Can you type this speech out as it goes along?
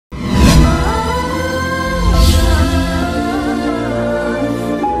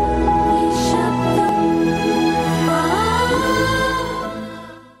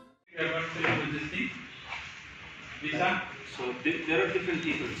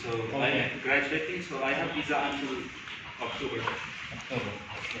So I am graduating, so I have visa until October. October.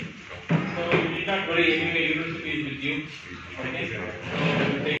 So you need not worry, anyway university is with you.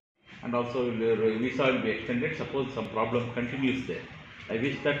 Okay. And also your visa will be extended. Suppose some problem continues there. I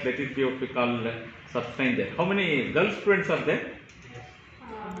wish that let it be what we call sustain there. How many girl students are there?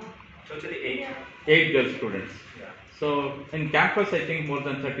 Totally 8. 8 girl students. Yeah. So in campus, I think more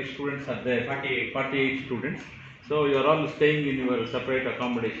than 30 students are there. 48 students. So you are all staying in your separate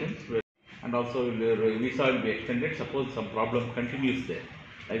accommodations. And also your visa will be extended. Suppose some problem continues there.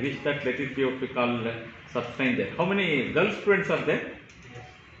 I wish that let it be what we call sustain there. How many girl students are there?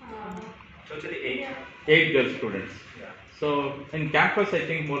 Totally 8. 8 girl students. Yeah. So in campus, I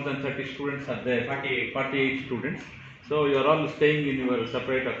think more than 30 students are there. 48 students. So you are all staying in your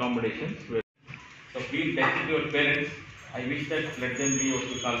separate accommodations. So be in touch with your parents. I wish that let them be what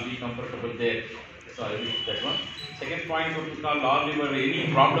we call be comfortable there. So I wish that one. Second point, what we call all your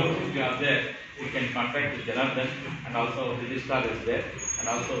any problems if you are there, you can contact with Janardhan, and also registrar is there. And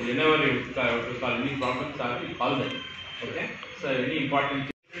also whenever you call any problems, you call them. Okay. So any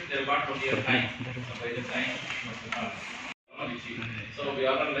important things they have got from your time. So by the time so we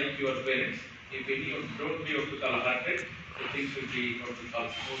are like your parents. If any don't be what we call affected, so things will be what we call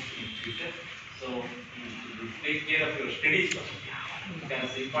smooth in future. So you should take care of your studies first.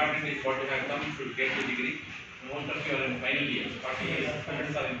 Because important is what you have come to get the degree. Most of you are in final year. 40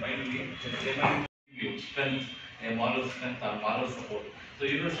 students are in final year. They might give you strength, a moral strength or moral support. So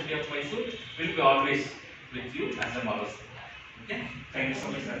University of Mysore will be always with you as a moral support. Okay? Thank you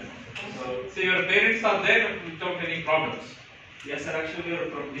so much, sir. So your parents are there without any problems. Yes, sir. Actually, we are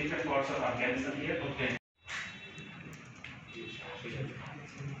from different parts of Afghanistan here. Okay.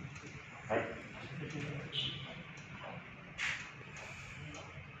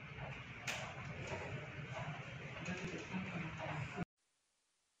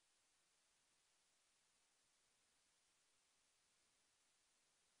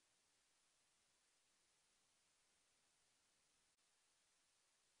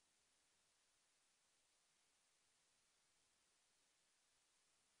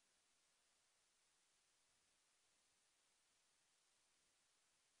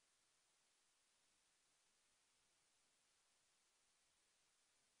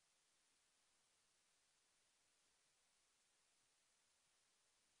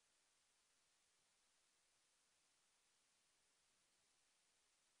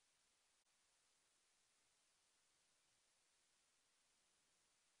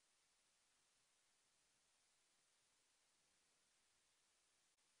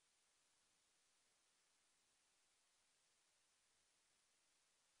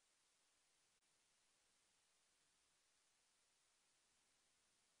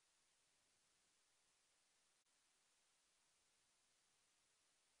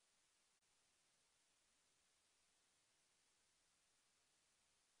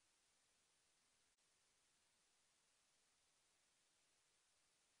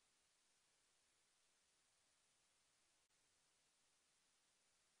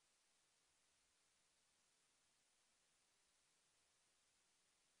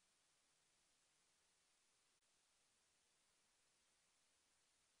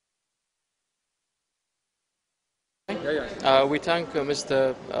 We thank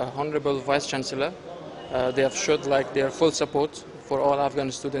Mr. Honorable Vice Chancellor. They have showed like their full support for all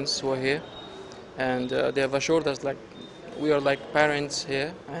Afghan students who are here, and they have assured us like we are like parents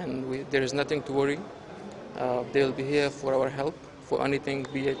here, and there is nothing to worry. They will be here for our help for anything,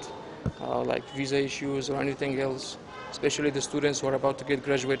 be it like visa issues or anything else, especially the students who are about to get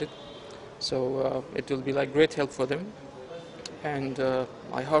graduated. So it will be like great help for them, and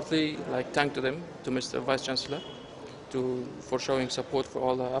I heartily like thank to them, to Mr. Vice Chancellor, for showing support for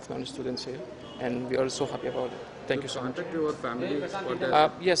all the Afghan students here, and we are so happy about it. Thank you so much. Contact your family for the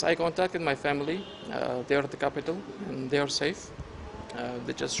Yes, I contacted my family. They are at the capital and they are safe.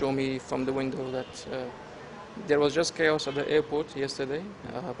 They just show me from the window that there was just chaos at the airport yesterday,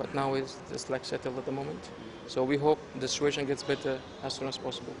 but now it's like settled at the moment. So we hope the situation gets better as soon as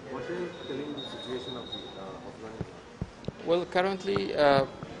possible. what are you telling the situation of Afghanistan? Well, currently,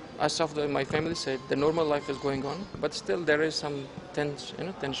 as of my family said, the normal life is going on, but still there is some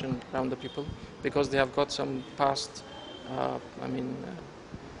tension around the people because they have got some past.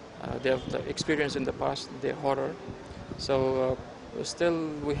 They have the experience in the past, the horror. So still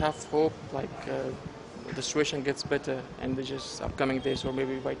we have hope, like the situation gets better in the just upcoming days, or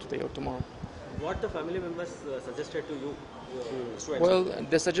maybe by today or tomorrow. What the family members suggested to you? Well,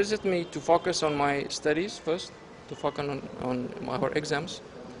 they suggested me to focus on my studies first, to focus on our exams.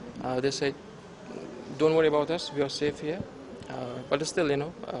 They said, don't worry about us, we are safe here. but still,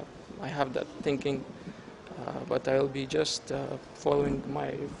 I have that thinking, but I'll be just following my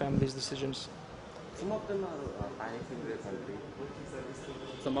family's decisions. Some of them are panicking in their country.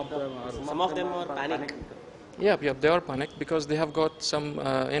 Some of them are panic. Yeah, they are panicked because they have got some,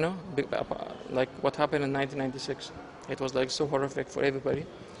 like what happened in 1996. It was like so horrific for everybody.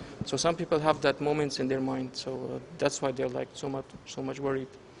 So some people have that moments in their mind. So that's why they're like so much worried.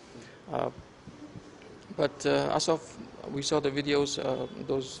 But as of we saw the videos,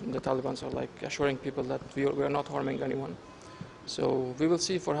 the Taliban are like assuring people that we are not harming anyone. So we will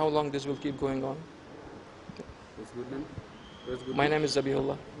see for how long this will keep going on. What's good name? My name is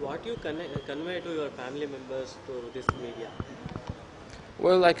Zabihullah. What you convey to your family members to this media?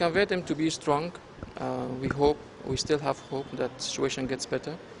 Well, I convey them to be strong. We still have hope that the situation gets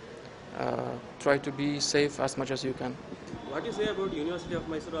better. Try to be safe as much as you can. What do you say about University of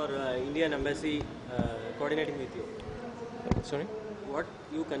Mysore or Indian Embassy coordinating with you? Sorry? What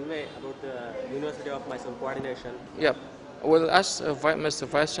you convey about the University of Mysore coordination? Yeah. Well, as Mr.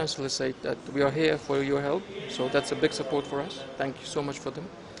 Vice Chancellor said, that we are here for your help, so that's a big support for us. Thank you so much for them.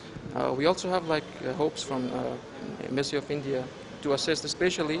 We also have hopes from Embassy of India to assist,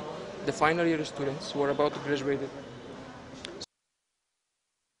 especially the final year students who are about to graduate.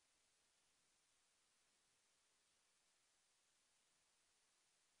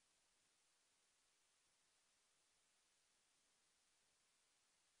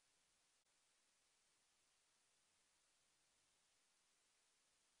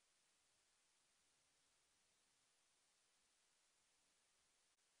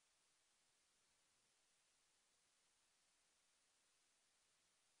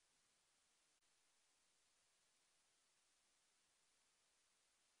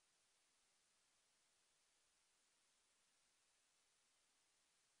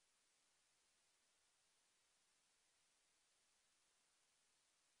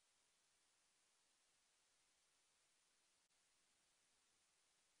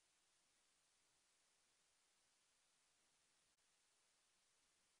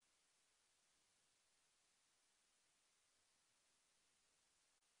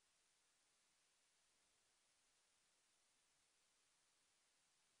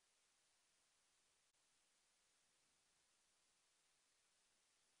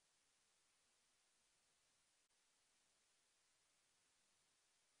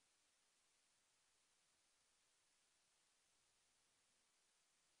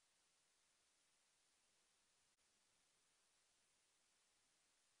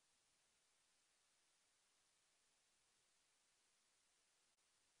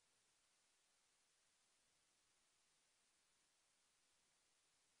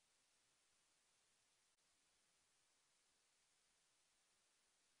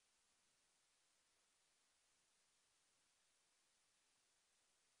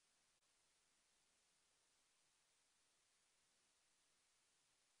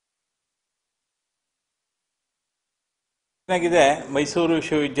 ಏನಾಗಿದೆ, ಮೈಸೂರು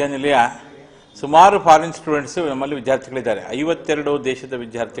ವಿಶ್ವವಿದ್ಯಾನಿಲಯ ಸುಮಾರು foreign students ನಮ್ಮಲ್ಲಿ ವಿದ್ಯಾರ್ಥಿಗಳಿದ್ದಾರೆ. 52 ದೇಶದ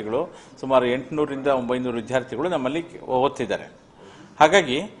ವಿದ್ಯಾರ್ಥಿಗಳು, ಸುಮಾರು 800ರಿಂದ 900 ವಿದ್ಯಾರ್ಥಿಗಳು ನಮ್ಮಲ್ಲಿ ಓದ್ತಿದ್ದಾರೆ.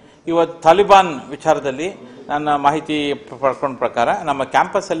 ಹಾಗಾಗಿ ಇವತ್ತು ತಾಲಿಬಾನ್ ವಿಚಾರದಲ್ಲಿ ನನ್ನ ಮಾಹಿತಿ ಪಡ್ಕೊಂಡ ಪ್ರಕಾರ ನಮ್ಮ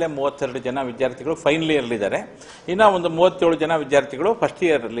ಕ್ಯಾಂಪಸ್ಸಲ್ಲೇ 32 ಜನ ವಿದ್ಯಾರ್ಥಿಗಳು ಫೈನಲ್ ಇಯರ್ಲಿದ್ದಾರೆ. ಇನ್ನು ಒಂದು 37 ಜನ ವಿದ್ಯಾರ್ಥಿಗಳು ಫಸ್ಟ್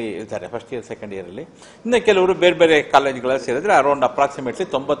ಇಯರಲ್ಲಿ ಇದ್ದಾರೆ, ಫಸ್ಟ್ ಇಯರ್ ಸೆಕೆಂಡ್ ಇಯರಲ್ಲಿ. ಇನ್ನು ಕೆಲವರು ಬೇರೆ ಬೇರೆ ಕಾಲೇಜುಗಳಲ್ಲಿ ಸೇರಿದ್ರೆ ಅರೌಂಡ್ ಅಪ್ರಾಕ್ಸಿಮೇಟ್ಲಿ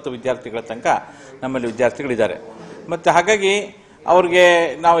 90 ವಿದ್ಯಾರ್ಥಿಗಳ ತನಕ ನಮ್ಮಲ್ಲಿ ವಿದ್ಯಾರ್ಥಿಗಳಿದ್ದಾರೆ. ಮತ್ತು ಹಾಗಾಗಿ ಅವ್ರಿಗೆ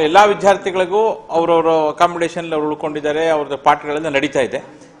ನಾವು ಎಲ್ಲ ವಿದ್ಯಾರ್ಥಿಗಳಿಗೂ ಅವರವರ ಅಕಾಮಿಡೇಷನ್ ಅವ್ರು ಉಳ್ಕೊಂಡಿದ್ದಾರೆ, ಅವ್ರದ್ದು ಪಾಠಗಳೆಲ್ಲ ನಡೀತಾ ಇದೆ.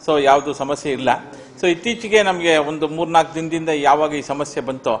 ಸೊ ಯಾವುದು ಸಮಸ್ಯೆ ಇಲ್ಲ. ಸೊ ಇತ್ತೀಚೆಗೆ ನಮಗೆ ಒಂದು 3-4 ದಿನದಿಂದ ಯಾವಾಗ ಈ ಸಮಸ್ಯೆ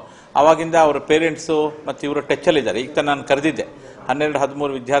ಬಂತೋ ಆವಾಗಿಂದ ಅವರ ಪೇರೆಂಟ್ಸು ಮತ್ತು ಇವರು ಟಚ್ಚಲ್ಲಿದ್ದಾರೆ. ಈಗ ನಾನು ಕರೆದಿದ್ದೆ,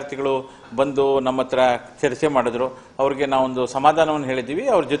 12-13 ವಿದ್ಯಾರ್ಥಿಗಳು ಬಂದು ನಮ್ಮ ಹತ್ರ ಚರ್ಚೆ ಮಾಡಿದ್ರು. ಅವ್ರಿಗೆ ನಾವೊಂದು ಸಮಾಧಾನವನ್ನು ಹೇಳಿದ್ದೀವಿ,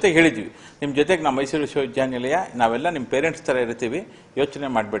 ಅವ್ರ ಜೊತೆಗೆ ಹೇಳಿದ್ವಿ, ನಿಮ್ಮ ಜೊತೆಗೆ ನಮ್ಮ ಮೈಸೂರು ವಿಶ್ವವಿದ್ಯಾನಿಲಯ ನಾವೆಲ್ಲ ನಿಮ್ಮ ಪೇರೆಂಟ್ಸ್ ಥರ ಇರ್ತೀವಿ, ಯೋಚನೆ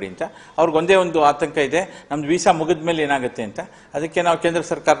ಮಾಡಬೇಡಿ ಅಂತ. ಅವ್ರಿಗೊಂದೇ ಒಂದು ಆತಂಕ ಇದೆ, ನಮ್ದು ವೀಸಾ ಮುಗಿದ ಮೇಲೆ ಏನಾಗುತ್ತೆ ಅಂತ. ಅದಕ್ಕೆ ನಾವು ಕೇಂದ್ರ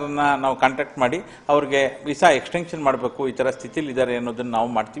ಸರ್ಕಾರನ ನಾವು ಕಾಂಟ್ಯಾಕ್ಟ್ ಮಾಡಿ ಅವ್ರಿಗೆ ವೀಸಾ ಎಕ್ಸ್ಟೆನ್ಷನ್ ಮಾಡಬೇಕು, ಈ ಥರ ಸ್ಥಿತಿಲಿ ಇದ್ದಾರೆ ಅನ್ನೋದನ್ನು ನಾವು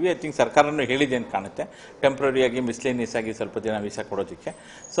ಮಾಡ್ತೀವಿ. ಐ ಥಿಂಕ್ ಸರ್ಕಾರನೂ ಹೇಳಿದೆ ಅಂತ ಕಾಣುತ್ತೆ, ಟೆಂಪ್ರರಿಯಾಗಿ ಮಿಸ್ಲೇನಿಯಸ್ ಆಗಿ ಸ್ವಲ್ಪ ದಿನ ವೀಸಾ ಕೊಡೋದಕ್ಕೆ.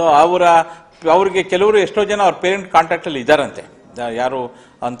 ಸೊ ಅವ್ರಿಗೆ ಕೆಲವರು ಎಷ್ಟೋ ಜನ ಅವ್ರ ಪೇರೆಂಟ್ ಕಾಂಟ್ಯಾಕ್ಟಲ್ಲಿ ಇದ್ದಾರಂತೆ, ಯಾರು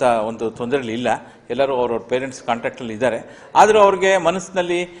ಅಂತ ಒಂದು ತೊಂದರೆಲಿ ಇಲ್ಲ, ಎಲ್ಲರೂ ಅವ್ರವ್ರ ಪೇರೆಂಟ್ಸ್ ಕಾಂಟ್ಯಾಕ್ಟಲ್ಲಿ ಇದ್ದಾರೆ. ಆದರೂ ಅವ್ರಿಗೆ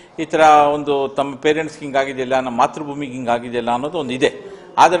ಮನಸ್ಸಿನಲ್ಲಿ ಈ ಥರ ಒಂದು ತಮ್ಮ ಪೇರೆಂಟ್ಸ್ಗೆ ಹಿಂಗಾಗಿದೆಯಲ್ಲ, ನಮ್ಮ ಮಾತೃಭೂಮಿಗೆ ಹಿಂಗಾಗಿದೆಯಲ್ಲ ಅನ್ನೋದು ಒಂದು ಇದೆ.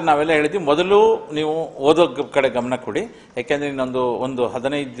 ಆದರೆ ನಾವೆಲ್ಲ ಹೇಳಿದ್ವಿ ಮೊದಲು ನೀವು ಓದೋ ಕಡೆ ಗಮನ ಕೊಡಿ, ಯಾಕೆಂದರೆ ಇನ್ನೊಂದು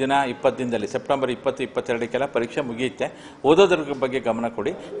 15 ದಿನ 20 ದಿನದಲ್ಲಿ ಸೆಪ್ಟೆಂಬರ್ 20-22 ಪರೀಕ್ಷೆ ಮುಗಿಯುತ್ತೆ. ಓದೋದ್ರ ಬಗ್ಗೆ ಗಮನ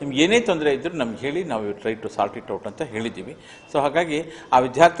ಕೊಡಿ, ನಿಮ್ಗೆ ಏನೇ ತೊಂದರೆ ಇದ್ದರೂ ನಮ್ಗೆ ಹೇಳಿ, ನಾವು try to sort it out ಅಂತ ಹೇಳಿದ್ದೀವಿ. ಸೊ ಹಾಗಾಗಿ ಆ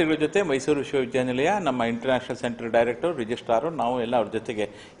ವಿದ್ಯಾರ್ಥಿಗಳ ಜೊತೆ ಮೈಸೂರು ವಿಶ್ವವಿದ್ಯಾನಿಲಯ, ನಮ್ಮ ಇಂಟರ್ನ್ಯಾಷನಲ್ ಸೆಂಟರ್ ಡೈರೆಕ್ಟರ್, ರಿಜಿಸ್ಟ್ರಾರು, ನಾವು ಎಲ್ಲ ಅವ್ರ ಜೊತೆಗೆ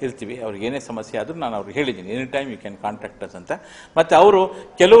ಇರ್ತೀವಿ. ಅವ್ರಿಗೆ ಏನೇ ಸಮಸ್ಯೆ ಆದರೂ ನಾನು ಅವ್ರಿಗೆ ಹೇಳಿದ್ದೀನಿ, any time you can contact us ಅಂತ. ಮತ್ತು ಅವರು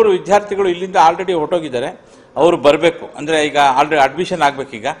ಕೆಲವರು ವಿದ್ಯಾರ್ಥಿಗಳು ಇಲ್ಲಿಂದ ಆಲ್ರೆಡಿ ಹೊರಟೋಗಿದ್ದಾರೆ, ಅವರು ಬರಬೇಕು ಅಂದರೆ ಈಗ ಆಲ್ರೆಡಿ ಅಡ್ಮಿಷನ್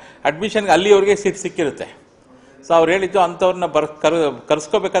ಆಗಬೇಕೀಗ, ಅಡ್ಮಿಷನ್ಗೆ ಅಲ್ಲಿ ಅವ್ರಿಗೆ ಸೀಟ್ ಸಿಕ್ಕಿರುತ್ತೆ. ಸೊ ಅವ್ರು ಹೇಳಿದ್ದು ಅಂಥವ್ರನ್ನ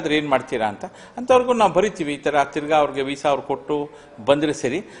ಕರೆಸ್ಕೋಬೇಕಾದ್ರೆ ಏನು ಮಾಡ್ತೀರಾ ಅಂತ, ಅಂಥವ್ರಿಗೂ ನಾವು ಬರಿತೀವಿ. ಈ ಥರ ತಿರ್ಗಾ ಅವ್ರಿಗೆ ವೀಸಾ ಅವ್ರು ಕೊಟ್ಟು ಬಂದರೆ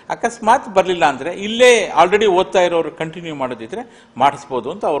ಸರಿ. ಅಕಸ್ಮಾತ್ ಬರಲಿಲ್ಲ ಅಂದರೆ ಇಲ್ಲೇ ಆಲ್ರೆಡಿ ಓದ್ತಾ ಇರೋರು ಕಂಟಿನ್ಯೂ ಮಾಡೋದಿದ್ರೆ ಮಾಡಿಸ್ಬೋದು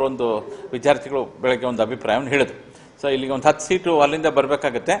ಅಂತ ಅವರೊಂದು ವಿದ್ಯಾರ್ಥಿಗಳು ಬೆಳಗ್ಗೆ ಒಂದು ಅಭಿಪ್ರಾಯವನ್ನು ಹೇಳಿದ್ರು. ಸೊ ಇಲ್ಲಿಗೆ ಒಂದು 10 ಸೀಟು ಅಲ್ಲಿಂದ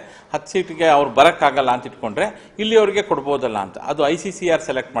ಬರಬೇಕಾಗತ್ತೆ, 10 ಸೀಟಿಗೆ ಅವ್ರು ಬರೋಕ್ಕಾಗಲ್ಲ ಅಂತ ಇಟ್ಕೊಂಡ್ರೆ ಇಲ್ಲಿ ಅವ್ರಿಗೆ ಕೊಡ್ಬೋದಲ್ಲ ಅಂತ. ಅದು ICCR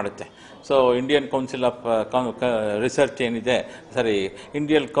ಸೆಲೆಕ್ಟ್ ಮಾಡುತ್ತೆ. So Indian council of research ಏನಿದೆ,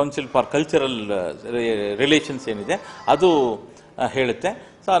 Indian council for cultural relations ಏನಿದೆ ಅದು ಹೇಳುತ್ತೆ.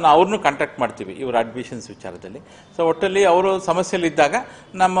 ಸೊ ನಾವು ಅವ್ರನ್ನೂ ಕಾಂಟ್ಯಾಕ್ಟ್ ಮಾಡ್ತೀವಿ ಇವ್ರ ಅಡ್ಮಿಷನ್ಸ್ ವಿಚಾರದಲ್ಲಿ. ಸೊ ಒಟ್ಟಲ್ಲಿ ಅವರು ಸಮಸ್ಯೆಯಲ್ಲಿದ್ದಾಗ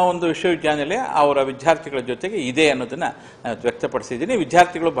ನಮ್ಮ ಒಂದು ವಿಶ್ವವಿದ್ಯಾನಿಲಯ ಅವರ ವಿದ್ಯಾರ್ಥಿಗಳ ಜೊತೆಗೆ ಇದೆ ಅನ್ನೋದನ್ನು ವ್ಯಕ್ತಪಡಿಸಿದ್ದೀನಿ.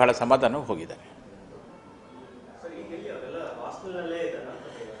 ವಿದ್ಯಾರ್ಥಿಗಳು ಬಹಳ ಸಮಾಧಾನವಾಗಿ ಹೋಗಿದ್ದಾರೆ.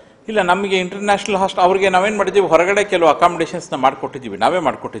 ಇಲ್ಲ, ನಮಗೆ ಇಂಟರ್ನ್ಯಾಷನಲ್ ಹಾಸ್ಟೆಲ್ ಅವ್ರಿಗೆ ನಾವೇನು ಮಾಡಿದ್ದೀವಿ, ಹೊರಗಡೆ ಕೆಲವು ಅಕಾಮಿಡೇಷನ್ಸ್ನ ಮಾಡಿಕೊಟ್ಟಿದ್ದೀವಿ, ನಾವೇ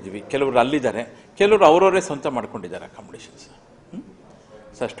ಮಾಡಿಕೊಟ್ಟಿದ್ದೀವಿ. ಕೆಲವರು ಅಲ್ಲಿದ್ದಾರೆ, ಕೆಲವರು ಅವರವರೇ ಸ್ವಂತ ಮಾಡ್ಕೊಂಡಿದ್ದಾರೆ ಅಕಾಮಿಡೇಷನ್ಸ್.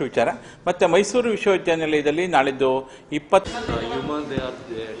 ಸೊ ಅಷ್ಟು ವಿಚಾರ. ಮತ್ತು ಮೈಸೂರು ವಿಶ್ವವಿದ್ಯಾನಿಲಯದಲ್ಲಿ ನಾಳಿದ್ದು 20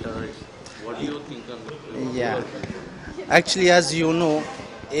 Yeah. Actually, as you know,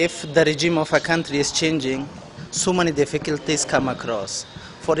 if the regime of a country is changing, so many difficulties come across.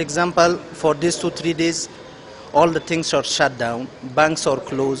 For example, for these 2-3 days, all the things are shut down, banks are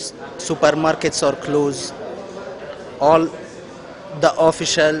closed, supermarkets are closed, all the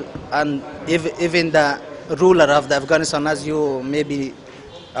official and even the ruler of the Afghanistan, as you may be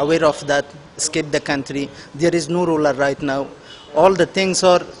aware of that, escaped the country. There is no ruler right now. All the things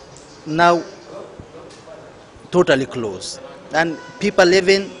are now totally closed, and people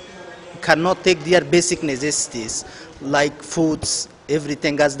even cannot take their basic necessities like foods,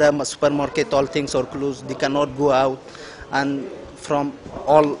 everything, as the supermarket, all things are closed. They cannot go out, and from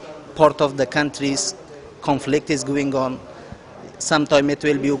all part of the countries conflict is going on. Sometime it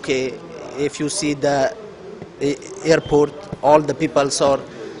will be okay. If you see the airport, all the people are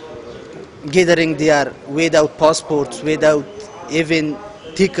gathering there without passports, without even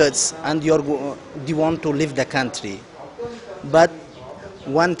tickets, and they want to leave the country. But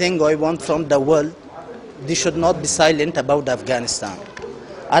one thing I want from the world, they should not be silent about Afghanistan.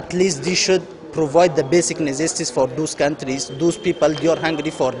 At least they should provide the basic necessities for those countries. Those people, they are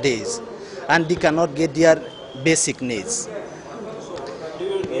hungry for days and they cannot get their basic needs. Do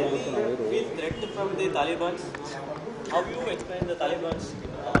you feel threat from the Taliban? How do you explain the Taliban's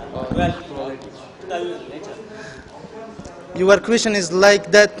nature? Your question is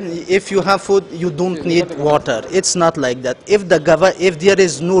like that, if you have food, you don't need water. It's not like that. If there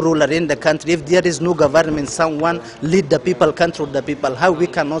is no ruler in the country, if there is no government, someone lead the people, control the people, how we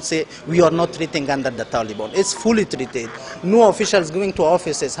cannot say we are not treating under the Taliban? It's fully treated. No officials going to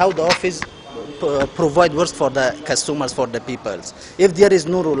offices. How the office provide work for the customers, for the peoples? If there is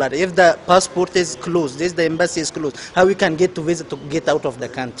no ruler, if the passport is closed, if the embassy is closed, how we can get to visit, to get out of the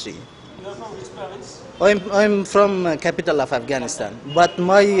country? I'm from capital of Afghanistan, but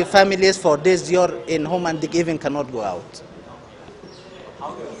my family is for days they are in home and they even cannot go out.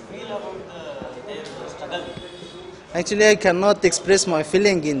 How do you feel about their struggle? Actually, I cannot express my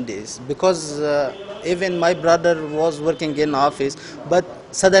feeling in this because even my brother was working in office, but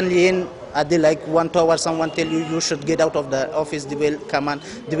suddenly in like 1 hour someone tell you should get out of the office, they will come and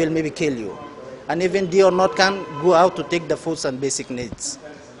they will maybe kill you, and even they or not can go out to take the foods and basic needs.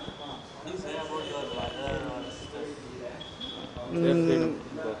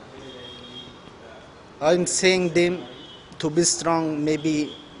 I'm saying them to be strong.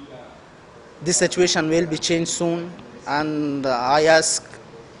 Maybe this situation will be changed soon, and I ask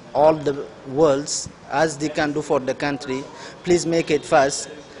all the worlds as they can do for the country, please make it fast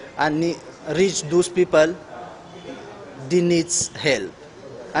and reach those people. They needs help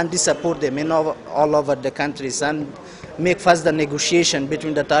and they support them in all over the countries, and make fast the negotiation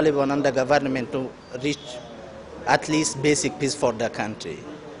between the Taliban and the government to reach at least basic peace for the country.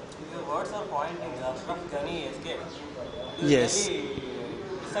 Your words are pointing Ashraf Ghani escape. Yes.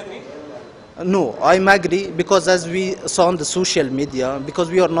 Disagree? No, I'm agree, because as we saw on the social media, because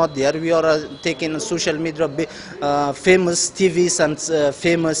we are not there, we are taking social media, famous TVs and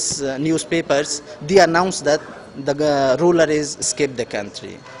famous newspapers, they announced that the ruler is escaped the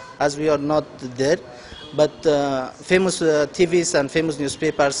country. as we are not there. But famous TVs and famous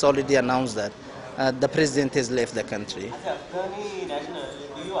newspapers already announced that the president has left the country. As a Afghani national,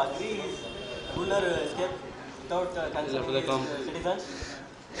 do you agree his ruler escaped without consulting his citizens?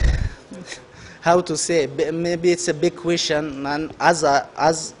 How to say? Maybe it's a big question. And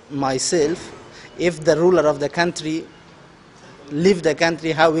as myself, if the ruler of the country leave the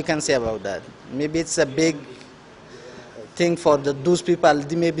country, how we can say about that? Maybe it's a big thing for those people.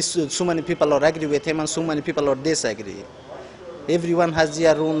 Maybe so many people are agree with him and so many people are disagree. Everyone has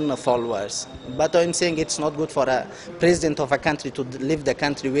their own followers. But I'm saying it's not good for a president of a country to leave the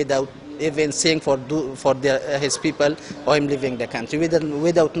country without even saying for his people, I'm leaving the country,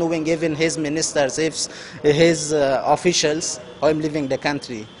 without knowing even his ministers, his officials, I'm leaving the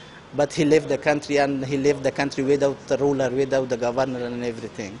country. But he left the country, and he left the country without the ruler, without the governor and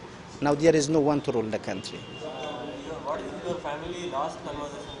everything. Now there is no one to rule the country. What is your family last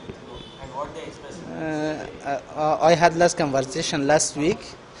conversation with you and what they expressed? I had last conversation last week,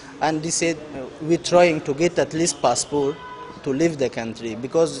 and they said we're trying to get at least passport to leave the country,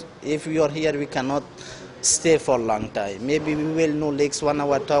 because if we are here we cannot stay for a long time. Maybe we will know next 1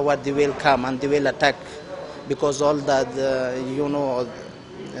 hour, 2 hours they will come and they will attack, because all that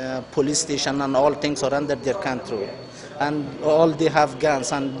police station and all things are under their control, and all they have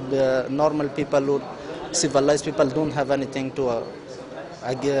guns, and normal people or civilized people don't have anything to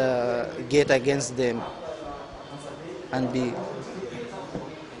get against them and be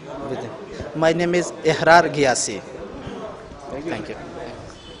with them. My name is Ihrar Ghiasi. Thank you.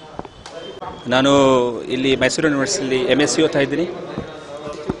 ನಾನು ಇಲ್ಲಿ Mysuru ಯೂನಿವರ್ಸಿಟಿಲಿ MSc ಓದ್ತಾ ಇದ್ದೀನಿ.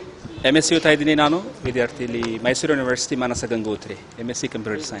 MSc ಓದ್ತಾ ಇದ್ದೀನಿ ನಾನು ವಿದ್ಯಾರ್ಥಿ ಇಲ್ಲಿ Mysuru university Manasa Gangotri MSc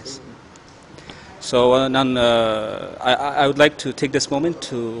computer science. So I would like to take this moment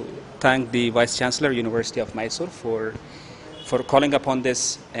to thank the Vice Chancellor, University of Mysore, for calling upon this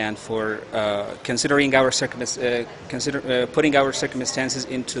and for considering our putting our circumstances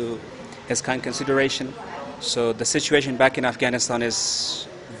into his kind consideration. So the situation back in Afghanistan is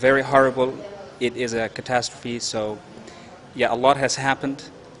very horrible. It is a catastrophe. So yeah, a lot has happened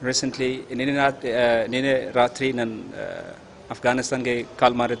recently. Nene ratri nan Afghanistan ge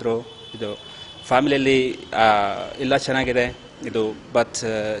call maridro idu family alli illa chanagide idu but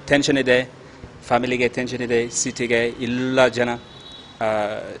tension ide, family ge tension ide, city ge illa jana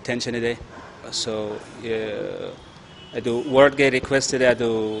tension ide. So idu world ge request ide, adu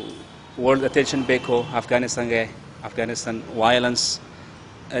world attention beko Afghanistan violence.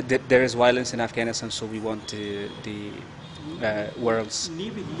 There is violence in Afghanistan, so we want the world's.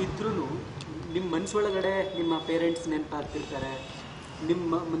 ನೀವು ಇಲ್ಲಿದ್ರೂ ನಿಮ್ಮ ಮನಸ್ಸೊಳಗಡೆ ನಿಮ್ಮ parents ನೆನಪಾಗ್ತಿರ್ತಾರೆ,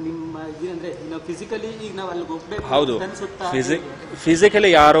 ನಿಮ್ಮ ಏನಂದ್ರೆ ನಾವು physically ಈಗ ನಾವು ಅಲ್ಲಿಗೆ ಹೋಗ್ಬೇಕು ಹೌದು, ಅನ್ಸುತ್ತಾ?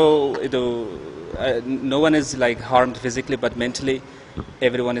 ಫಿಸಿಕಲಿ ಯಾರೋ ಇದು no one is like harmed physically, but mentally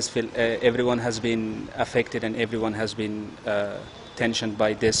everyone has been affected and everyone has been tensioned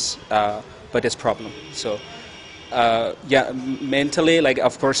by this problem. So yeah, mentally, like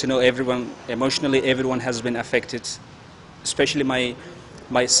of course everyone, emotionally everyone has been affected, especially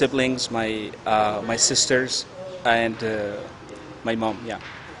my siblings, my sisters and my mom. Yeah.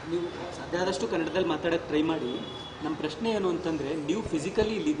 ನೀವು ಸಾಧ್ಯವಾದಷ್ಟು ಕನ್ನಡದಲ್ಲಿ ಮಾತಾಡಕ್ಕೆ try ಮಾಡಿ. ನಮ್ಮ ಪ್ರಶ್ನೆ ಏನು ಅಂತಂದ್ರೆ, ನೀವು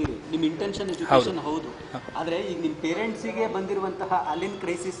ಫಿಸಿಕಲಿ ಇಲ್ಲಿದ್ದೀರಿ, ನಿಮ್ಮ ಇಂಟೆನ್ಷನ್ ಎಜುಕೇಶನ್ ಹೌದು, ಆದರೆ ಈಗ ನಿಮ್ಮ ಪೇರೆಂಟ್ಸಿಗೆ ಬಂದಿರುವಂತಹ ಅಲ್ಲಿನ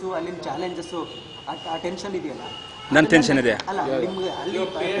ಕ್ರೈಸಿಸು, ಅಲ್ಲಿನ ಚಾಲೆಂಜಸ್ಸು, ಆ ಟೆನ್ಷನ್ ಇದೆಯಲ್ಲ, ನನ್ನ ಟೆನ್ಷನ್ ಇದೆ. ಅಲ್ಲ ನಿಮ್ಗೆ ಅಲ್ಲಿ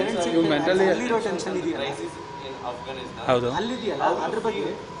ಅಲ್ಲಿರೋ ಟೆನ್ಷನ್ ಇದೆಯಲ್ಲ, ಹೌದು, ಅಲ್ಲಿದೆಯಲ್ಲ, ಅದ್ರ ಬಗ್ಗೆ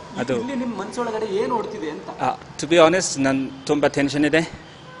ಅದು ಇಲ್ಲಿ ನಿಮ್ಮ ಮನಸ್ಸೊಳಗಡೆ ಏನು ಓಡ್ತಿದೆ ಅಂತ. To be honest, ನನ್ನ ತುಂಬ ಟೆನ್ಷನ್ ಇದೆ.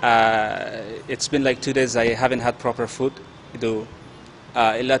 It's been like 2 days I haven't had proper food. ಇದು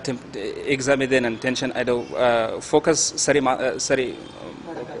ಎಲ್ಲ ಎಕ್ಸಾಮ್ ಇದೆ, ನನ್ನ ಟೆನ್ಷನ್. ಅದು ಫೋಕಸ್ ಸರಿ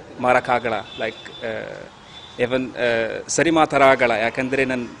ಮಾಡೋಕ್ಕಾಗಲ್ಲ, ಲೈಕ್ ಇವನ್ ಸರಿ ಮಾತಾಡೋಕ್ಕಾಗಲ್ಲ, ಯಾಕಂದರೆ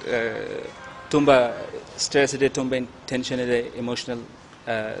ನನ್ನ ತುಂಬ ಸ್ಟ್ರೆಸ್ ಇದೆ, ತುಂಬ ಟೆನ್ಷನ್ ಇದೆ, ಎಮೋಷ್ನಲ್.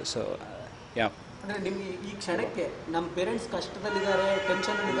 ಸೊ ಯಾ, ಅಂದರೆ ನಿಮಗೆ ಈ ಕ್ಷಣಕ್ಕೆ ನಮ್ಮ ಪೇರೆಂಟ್ಸ್ ಕಷ್ಟದಲ್ಲಿದ್ದಾರೆ,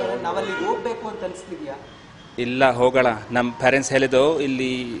 ಟೆನ್ಷನಲ್ಲಿದ್ದಾರೆ, ನಾವಲ್ಲಿಗೆ ಹೋಗ್ಬೇಕು ಅಂತ ಅನಿಸ್ತಿದೆಯಾ? ಇಲ್ಲ, ಹೋಗೋಣ. ನಮ್ಮ ಪೇರೆಂಟ್ಸ್ ಹೇಳಿದ್ದು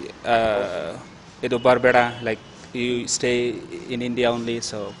ಇಲ್ಲಿ ಇದು ಬರಬೇಡ, like you stay in India only,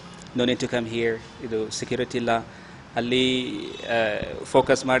 so no need to come here. ಇದು ಸೆಕ್ಯೂರಿಟಿ ಇಲ್ಲ, ಅಲ್ಲಿ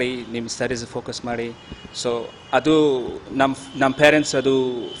ಫೋಕಸ್ ಮಾಡಿ, ನಿಮ್ಮ ಸ್ಟಡೀಸ್ ಫೋಕಸ್ ಮಾಡಿ. ಸೊ ಅದು ನಮ್ಮ ಪೇರೆಂಟ್ಸ್ ಅದು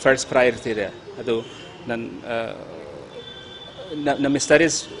ಫಸ್ಟ್ ಪ್ರಯಾರಿಟಿ ಇದೆ. ಅದು ನಮ್ಮ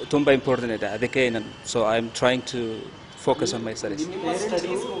ಸ್ಟಡೀಸ್ ತುಂಬ ಇಂಪಾರ್ಟೆಂಟ್ ಇದೆ, ಅದಕ್ಕೆ so I am trying to focus on my studies.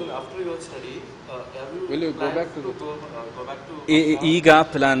 ಈಗ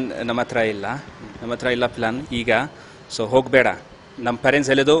ಪ್ಲಾನ್ ನಮ್ಮ ಹತ್ರ ಇಲ್ಲ ಪ್ಲಾನ್ ಈಗ. ಸೊ ಹೋಗಬೇಡ. ನಮ್ಮ ಪೇರೆಂಟ್ಸ್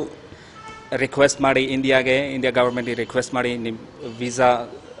ಹೇಳಿದ್ದು ರಿಕ್ವೆಸ್ಟ್ ಮಾಡಿ, ಇಂಡಿಯಾ ಗೌರ್ಮೆಂಟಿಗೆ ರಿಕ್ವೆಸ್ಟ್ ಮಾಡಿ ನಿಮ್ಮ ವೀಸಾ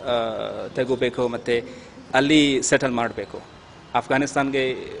ತಗೋಬೇಕು ಮತ್ತು ಅಲ್ಲಿ ಸೆಟಲ್ ಮಾಡಬೇಕು. ಅಫ್ಘಾನಿಸ್ತಾನ್ಗೆ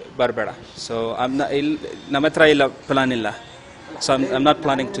ಬರಬೇಡ. ಸೊ ನಮ್ಮ ಹತ್ರ ಇಲ್ಲ ಪ್ಲಾನ್ ಇಲ್ಲ. So I'm not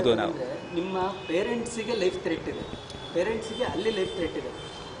planning to go ನಾವು. ನಿಮ್ಮ ಪೇರೆಂಟ್ಸಿಗೆ ಲೈಫ್ ಥ್ರೆಟ್ ಇದೆ, ಪೇರೆಂಟ್ಸಿಗೆ ಅಲ್ಲಿ ಲೈಫ್ ಥ್ರೆಟ್ ಇದೆ.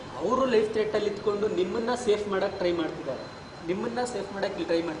 ಅವರು ಲೈಫ್ ಥ್ರೆಟಲ್ಲಿ ಇದ್ಕೊಂಡು ನಿಮ್ಮನ್ನು ಸೇಫ್ ಮಾಡೋಕ್ಕೆ ಟ್ರೈ ಮಾಡ್ತಿದ್ದಾರೆ, ನಿಮ್ಮನ್ನು ಸೇಫ್ ಮಾಡೋಕ್ಕೆ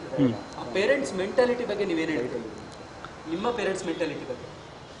ಟ್ರೈ ಮಾಡ್ತಿದ್ದಾರೆ. ಆ ಪೇರೆಂಟ್ಸ್ ಮೆಂಟಾಲಿಟಿ ಬಗ್ಗೆ ನೀವೇನು ಹೇಳ್ತೀರಿ? ನಿಮ್ಮ ಪೇರೆಂಟ್ಸ್ ಮೆಂಟಾಲಿಟಿ ಬಗ್ಗೆ?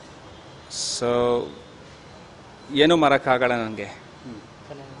 ಸೊ ಏನೂ ಮಾಡೋಕ್ಕಾಗಲ್ಲ ನನಗೆ,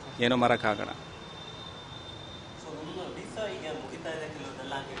 ಏನೂ ಮಾಡೋಕ್ಕಾಗಲ್ಲ. ಸೊ ನಿಮ್ಮ ವೀಸಾ ಈಗ ಮುಗಿತಾ ಇದೆ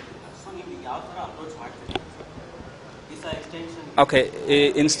ಕೆಲವೊಂದೆಲ್ಲ ಅಂತ ಹೇಳ್ತೀವಿ. ಸೊ ನೀವು ಯಾವ ಥರ ಅಪ್ರೋಚ್ ಮಾಡ್ತೀರಿ ವೀಸಾ ಎಕ್ಸ್ಟೆನ್ಷನ್? ಓಕೆ,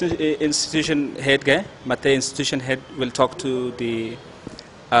 ಇನ್ಸ್ಟಿಟ್ಯೂಷನ್ ಹೆಡ್ಗೆ ಮತ್ತು institution head will talk to the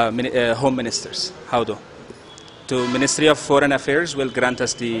home ministers. ಹೌದು, to Ministry of Foreign Affairs will grant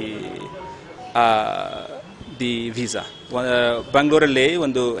us the visa. Bangalore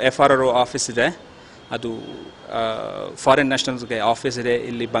ಒಂದು FRO ಆಫೀಸ್ ಇದೆ, ಅದು ಫಾರಿನ್ ನ್ಯಾಷನಲ್ಸ್ಗೆ ಆಫೀಸ್ ಇದೆ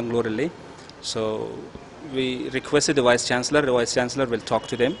ಇಲ್ಲಿ ಬೆಂಗಳೂರಲ್ಲಿ. So we requested the vice chancellor will talk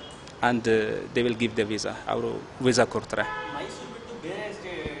to them and they will give the visa. ಅವರು visa ಕೊಡ್ತಾರೆ. ಮೈಸೂರು ಬಿಟ್ಟು ಬೇರೆ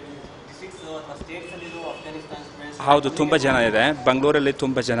ಡಿಸ್ಟ್ರಿಕ್ಟ್ಸ್ ಅಥವಾ ಸ್ಟೇಟ್ಸಲ್ಲಿರೋ ಅಫ್ಘಾನಿಸ್ತಾನ್ ಸ್ಟೂಡೆಂಟ್ಸ್? ಹೌದು, ತುಂಬ ಜನ ಇದೆ ಬೆಂಗಳೂರಲ್ಲಿ,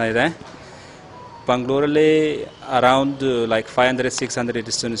 ತುಂಬ ಜನ ಇದೆ ಬೆಂಗಳೂರಲ್ಲಿ. ಅರೌಂಡ್ ಲೈಕ್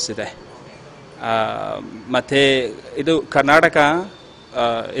 500-600 ಸ್ಟೂಡೆಂಟ್ಸ್ ಇದೆ. ಮತ್ತು ಇದು Karnataka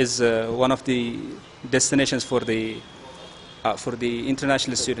is one of the destinations for the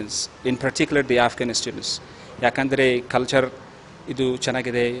international students, in particular the Afghan students. ಯಾಕಂದರೆ ಕಲ್ಚರ್ ಇದು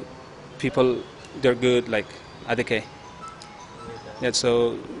ಚೆನ್ನಾಗಿದೆ, ಪೀಪಲ್ they're good, like ಅದಕ್ಕೆ. So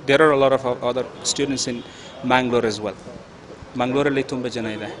there are a lot of other students in Mangalore as well. ಮಂಗಳೂರಲ್ಲಿ ತುಂಬ ಜನ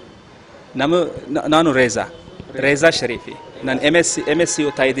ಇದೆ. ನಾನು ರೇಜಾ ಶರೀಫಿ. ನಾನು MSc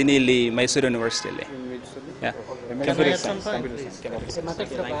ಓದ್ತಾ ಇದ್ದೀನಿ ಇಲ್ಲಿ Mysuru ಯೂನಿವರ್ಸಿಟಿಯಲ್ಲಿ. Computer science.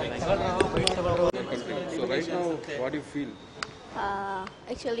 So right now, what do you feel?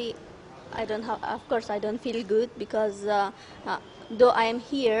 Actually, I don't have. Of course, I don't feel good because though I am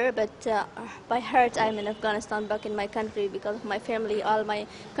here, but by heart I am in Afghanistan, back in my country, because of my family. All my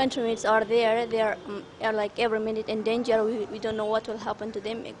countrymates are there. They are like every minute in danger. We don't know what will happen to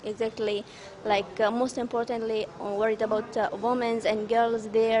them exactly. Like most importantly, worried about women and girls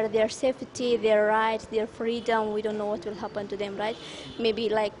there, their safety, their rights, their freedom. We don't know what will happen to them, right? Maybe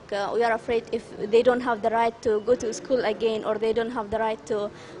like we are afraid if they don't have the right to go to school again, or they don't have the right to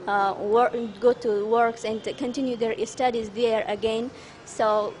go to works and to continue their studies there again. So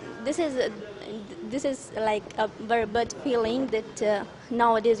this is like a very bad feeling that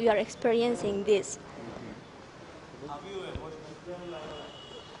nowadays we are experiencing this. Are you emotional?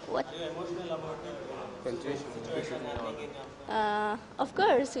 What? Are you emotional about the situation happening in Of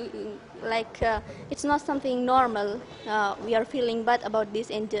course, like it's not something normal. We are feeling bad about this,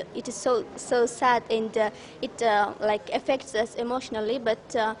 and it is so sad, and it like affects us emotionally.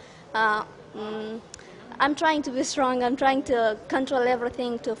 But I'm trying to be strong. I'm trying to control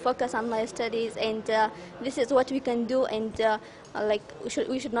everything, to focus on my studies, and this is what we can do. And like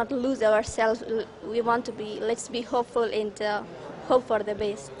we should not lose ourselves. We want to be. Let's be hopeful and hope for the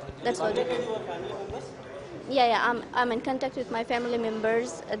best. That's what. your family members? Yeah. I'm in contact with my family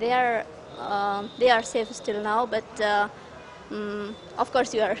members. They are safe still now, but of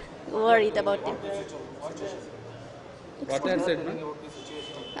course you are worried about them. What has said?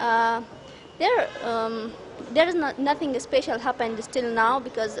 There is nothing special happened still now,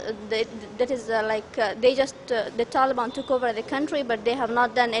 because that is they just the Taliban took over the country, but they have not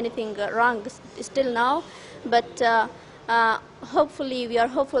done anything wrong still now. But hopefully we are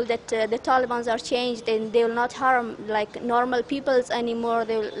hopeful that the Taliban are changed and they will not harm like normal peoples anymore.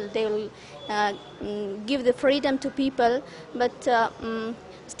 They will give the freedom to people, but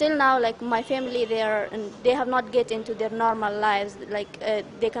still now, like my family, they have not get into their normal lives. Like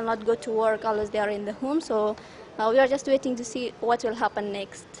they cannot go to work, always they are in the home. So we are just waiting to see what will happen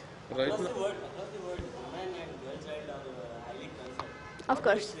next. Right Across now, the world, women and girl child are highly concerned. Of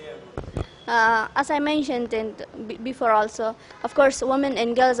course. As I mentioned and before also, of course, women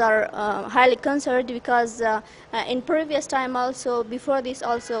and girls are highly concerned, because in previous time also, before this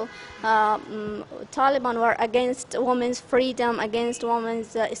also, Taliban were against women's freedom, against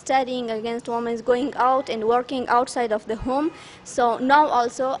women's studying, against women's going out and working outside of the home. So now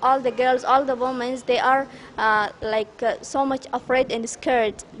also, all the girls, all the women, they are so much afraid and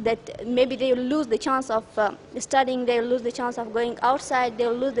scared that maybe they will lose the chance of studying, they will lose the chance of going outside, they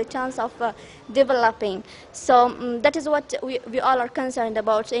will lose the chance of developing. So that is what we all are concerned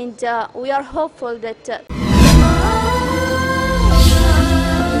about, and we are hopeful that